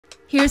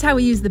Here's how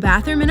we use the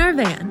bathroom in our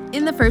van.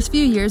 In the first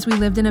few years we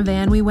lived in a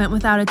van, we went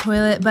without a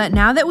toilet, but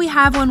now that we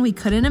have one, we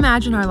couldn't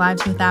imagine our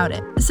lives without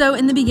it. So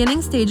in the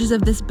beginning stages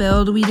of this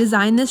build, we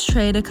designed this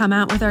tray to come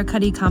out with our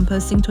Cuddy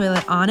composting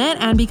toilet on it,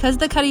 and because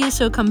the Cuddy is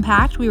so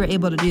compact, we were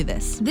able to do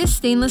this. This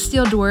stainless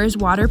steel door is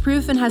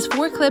waterproof and has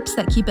 4 clips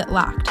that keep it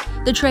locked.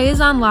 The tray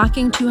is on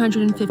locking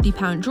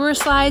 250-pound drawer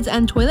slides,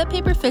 and toilet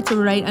paper fits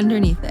right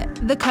underneath it.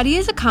 The Cuddy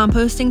is a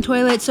composting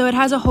toilet, so it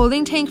has a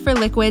holding tank for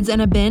liquids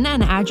and a bin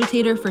and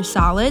agitator for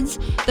solids.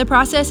 The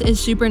process is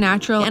super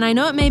natural, and I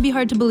know it may be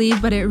hard to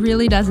believe, but it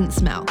really doesn't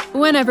smell.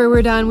 Whenever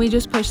we're done, we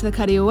just push the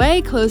Cuddy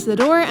away, close the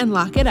door, and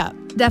lock it up.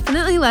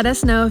 Definitely let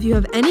us know if you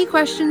have any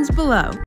questions below.